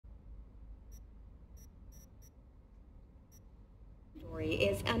category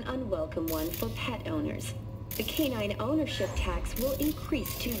is an unwelcome one for pet owners. The canine ownership tax will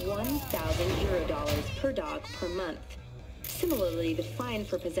increase to €1,000 per dog per month. Similarly, the fine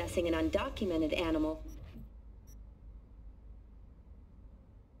for possessing an undocumented animal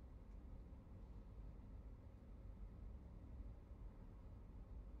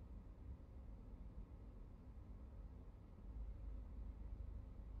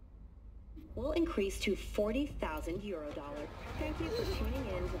will increase to €40,000. Thank you for tuning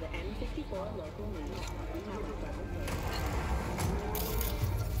in to the N54 local news. Have a pleasant day.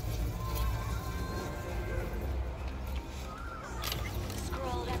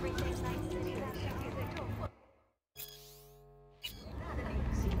 Scrolled everything nice.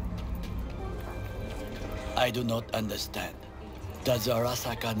 I do not understand. Does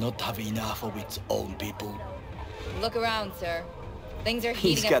Arasaka not have enough of its own people? Look around, sir. Things are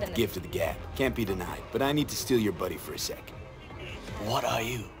heating up. He's got the gift of the gab. Can't be denied. But I need to steal your buddy for a sec. What are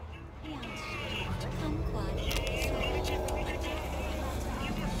you?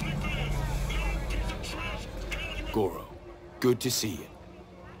 Goro, good to see you.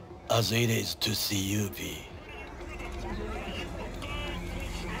 As it is to see you, V.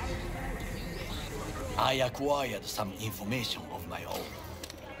 I acquired some information of my own.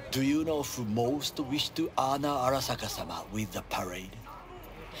 Do you know who most wished to honor Arasaka-sama with the parade?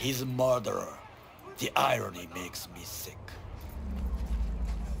 His murderer. The irony makes me sick.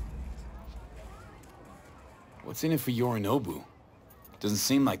 What's in it for Yorinobu? Doesn't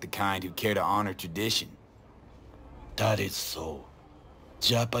seem like the kind who'd care to honor tradition. That is so.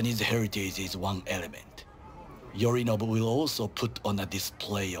 Japanese heritage is one element. Yorinobu will also put on a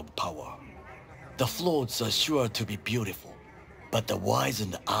display of power. The floats are sure to be beautiful, but the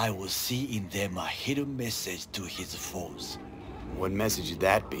wizened eye will see in them a hidden message to his foes. What message would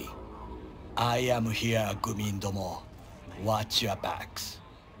that be? I am here, Gumindomo. Watch your backs.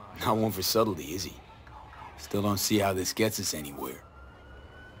 Not one for subtlety, is he? Still don't see how this gets us anywhere.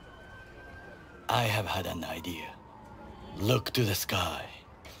 I have had an idea. Look to the sky.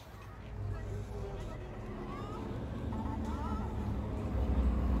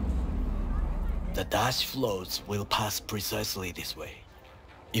 The dash floats will pass precisely this way.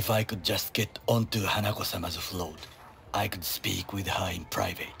 If I could just get onto Hanako-sama's float, I could speak with her in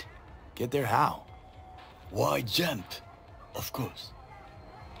private. Get there how? Why jump? Of course.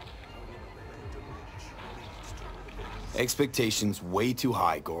 Expectations way too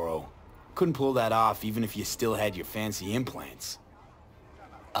high, Goro. Couldn't pull that off even if you still had your fancy implants.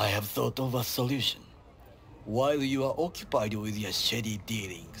 I have thought of a solution. While you are occupied with your shady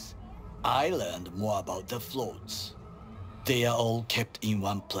dealings, I learned more about the floats. They are all kept in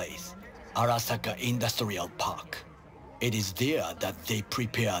one place, Arasaka Industrial Park. It is there that they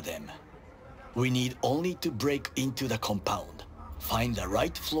prepare them. We need only to break into the compound, find the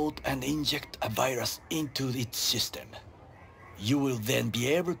right float and inject a virus into its system. You will then be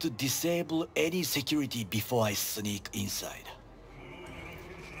able to disable any security before I sneak inside.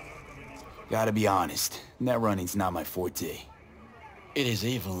 Gotta be honest, net running's not my forte. It is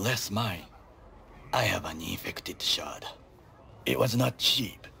even less mine. I have an infected shard. It was not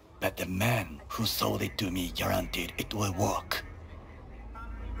cheap, but the man who sold it to me guaranteed it will work.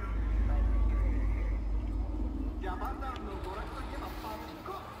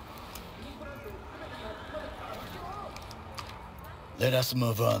 Let us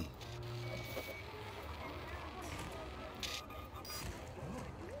move on.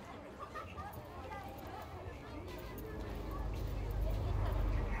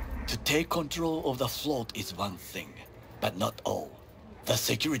 To take control of the float is one thing, but not all. The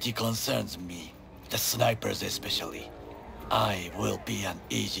security concerns me, the snipers especially. I will be an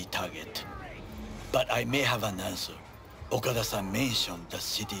easy target. But I may have an answer. Okada-san mentioned the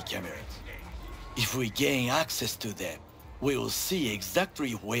city cameras. If we gain access to them, we will see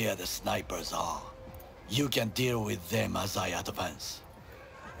exactly where the snipers are. You can deal with them as I advance.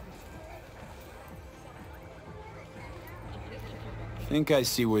 Think I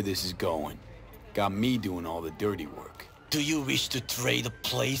see where this is going. Got me doing all the dirty work. Do you wish to trade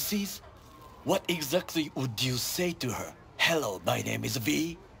places? What exactly would you say to her? Hello, my name is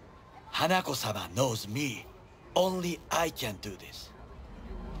V. Hanako-sama knows me. Only I can do this.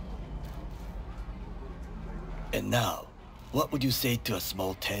 And now, what would you say to a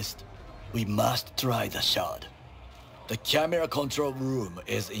small test? We must try the shard. The camera control room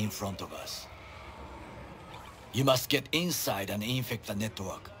is in front of us. You must get inside and infect the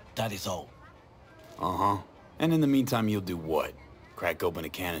network. That is all. Uh-huh. And in the meantime, you'll do what? Crack open a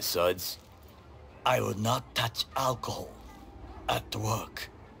can of suds? I will not touch alcohol. At work,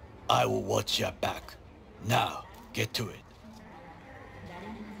 I will watch your back. Now, get to it.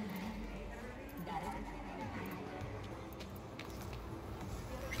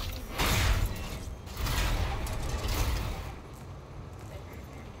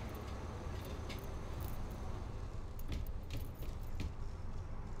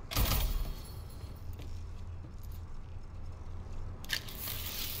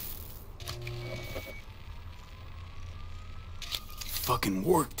 fucking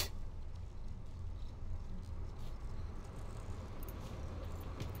worked.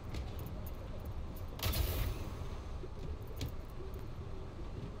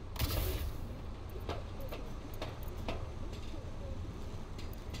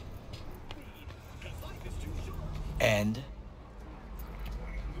 And?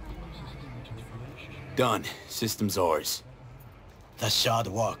 Done. System's ours. The shard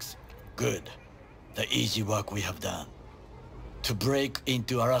works. Good. The easy work we have done. To break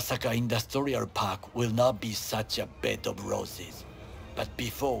into Arasaka Industrial Park will not be such a bed of roses. But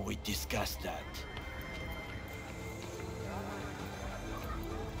before we discuss that...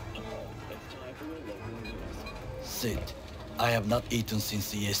 Sit. I have not eaten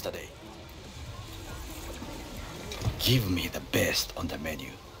since yesterday. Give me the best on the menu.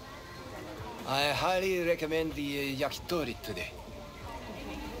 I highly recommend the yakitori today.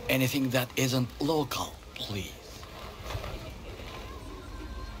 Anything that isn't local, please.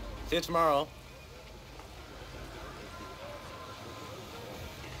 See you tomorrow.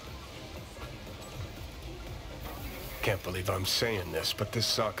 Can't believe I'm saying this, but this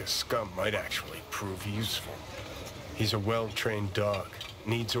Sokka scum might actually prove useful. He's a well-trained dog.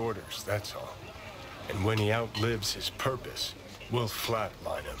 Needs orders, that's all. And when he outlives his purpose, we'll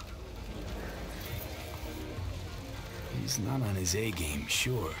flatline him. He's not on his A-game,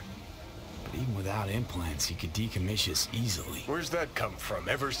 sure. But even without implants, he could decommission us easily. Where's that come from?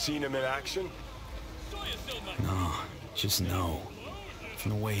 Ever seen him in action? No, just know.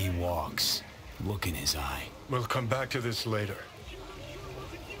 From the way he walks, look in his eye. We'll come back to this later.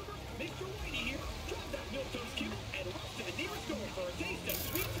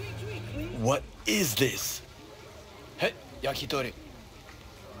 What is this? Hey, yakitori.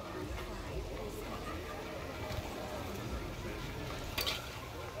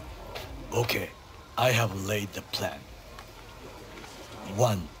 Okay, I have laid the plan.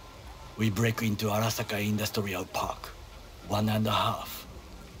 1. We break into Arasaka Industrial Park. 1.5.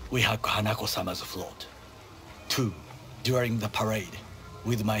 We hack Hanako-sama's float. 2. During the parade,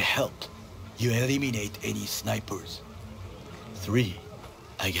 with my help, you eliminate any snipers. 3.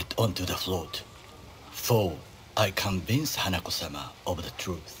 I get onto the float. 4. I convince Hanako-sama of the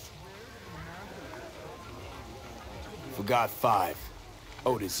truth. Forgot 5.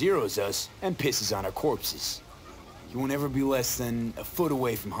 Oda zeros us and pisses on our corpses. He won't ever be less than a foot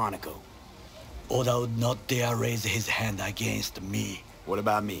away from Hanako. Oda would not dare raise his hand against me. What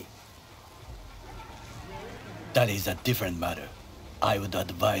about me? That is a different matter. I would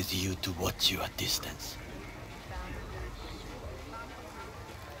advise you to watch your distance.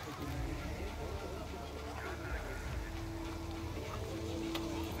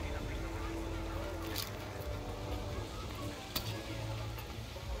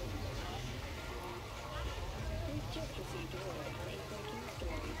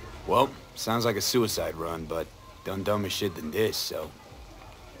 Well, sounds like a suicide run, but done dumber shit than this, so...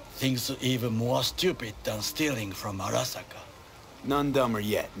 Things even more stupid than stealing from Arasaka. None dumber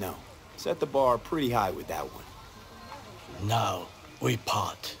yet, no. Set the bar pretty high with that one. Now, we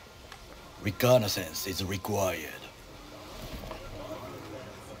part. Reconnaissance is required.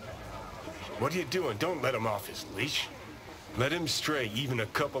 What are you doing? Don't let him off his leash. Let him stray even a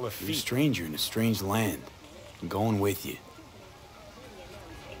couple of You're a feet. stranger in a strange land. I'm going with you.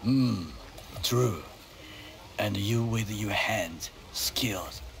 True. And you with your hands,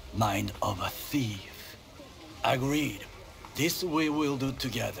 skills, mind of a thief. Agreed. This we will do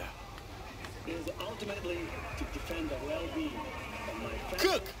together. It is ultimately to defend the well-being of my family.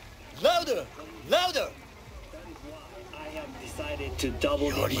 Cook! Louder! Louder! That is why I have decided to double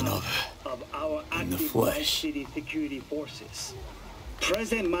the amount Yorinobu. of our In the active flesh. Vice City security forces.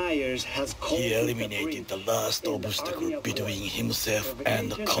 President Myers has called He it the eliminated the breach last in the obstacle Army of between War. himself and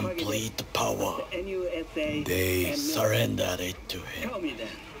Provocation complete targeted power. the NUSA They and Surrendered it to him. Tell me then,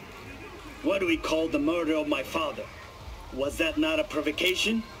 what do we call the murder of my father? Was that not a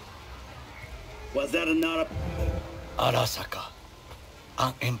provocation? Was that not a... Arasaka,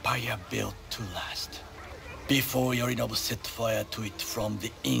 an empire built to last. Before Yorinobu set fire to it from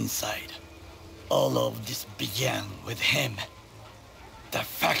the inside. All of this began with him. The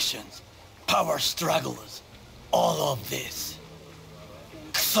factions, power struggles, all of this.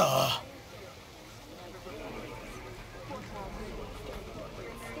 Kusa!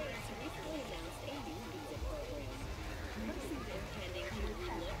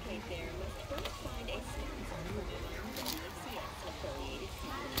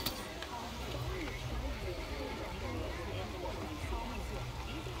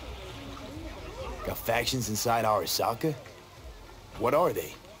 Got factions inside Arasaka? What are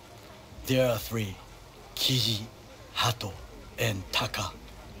they? There are 3. Kiji, Hato, and Taka.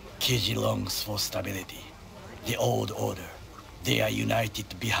 Kiji longs for stability. The old order. They are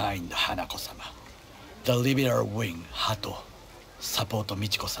united behind Hanako-sama. The liberal wing, Hato, support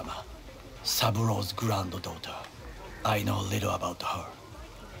Michiko-sama, Saburo's granddaughter. I know little about her.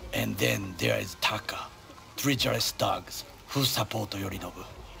 And then there is Taka, treacherous dogs who support Yorinobu.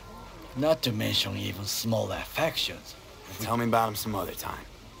 Not to mention even smaller factions. Tell me about him some other time.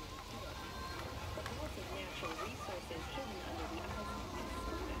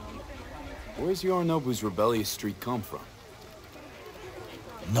 Where's Yorinobu's rebellious streak come from?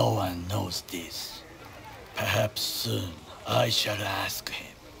 No one knows this. Perhaps soon I shall ask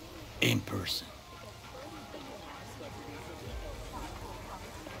him in person.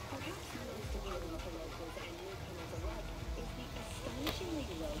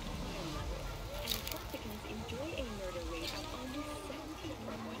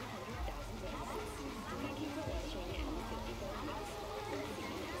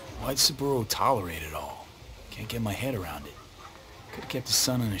 Why'd Saburo tolerate it all? Can't get my head around it. Could've kept his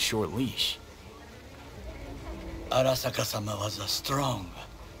son on a short leash. Arasaka-sama was a strong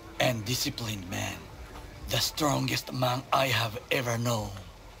and disciplined man. The strongest man I have ever known.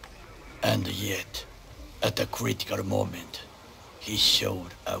 And yet, at a critical moment, he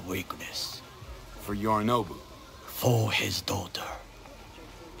showed a weakness. For Yorinobu? For his daughter.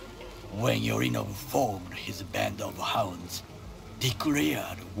 When Yorinobu formed his band of hounds,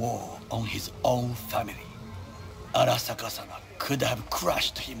 declared war on his own family, Arasaka-sama could have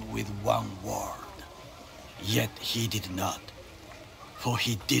crushed him with one word. Yet he did not, for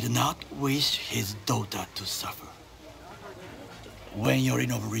he did not wish his daughter to suffer. When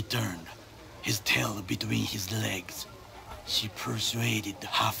Yorinobu returned, his tail between his legs, she persuaded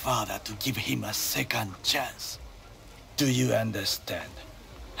her father to give him a second chance. Do you understand?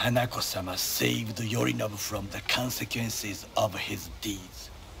 Hanako-sama saved Yorinobu from the consequences of his deeds.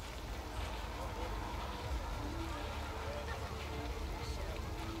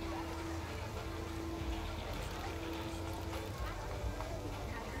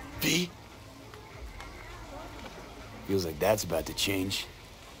 V? Feels like that's about to change.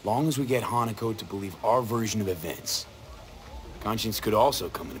 Long as we get Hanako to believe our version of events. Conscience could also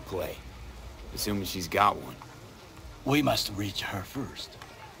come into play, assuming she's got one. We must reach her first.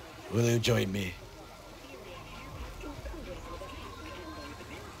 Will you join me?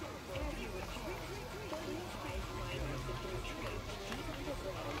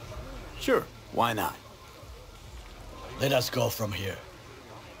 Sure, why not? Let us go from here.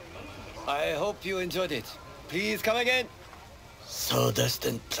 I hope you enjoyed it. Please come again. Sawdust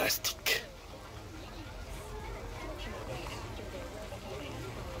and plastic.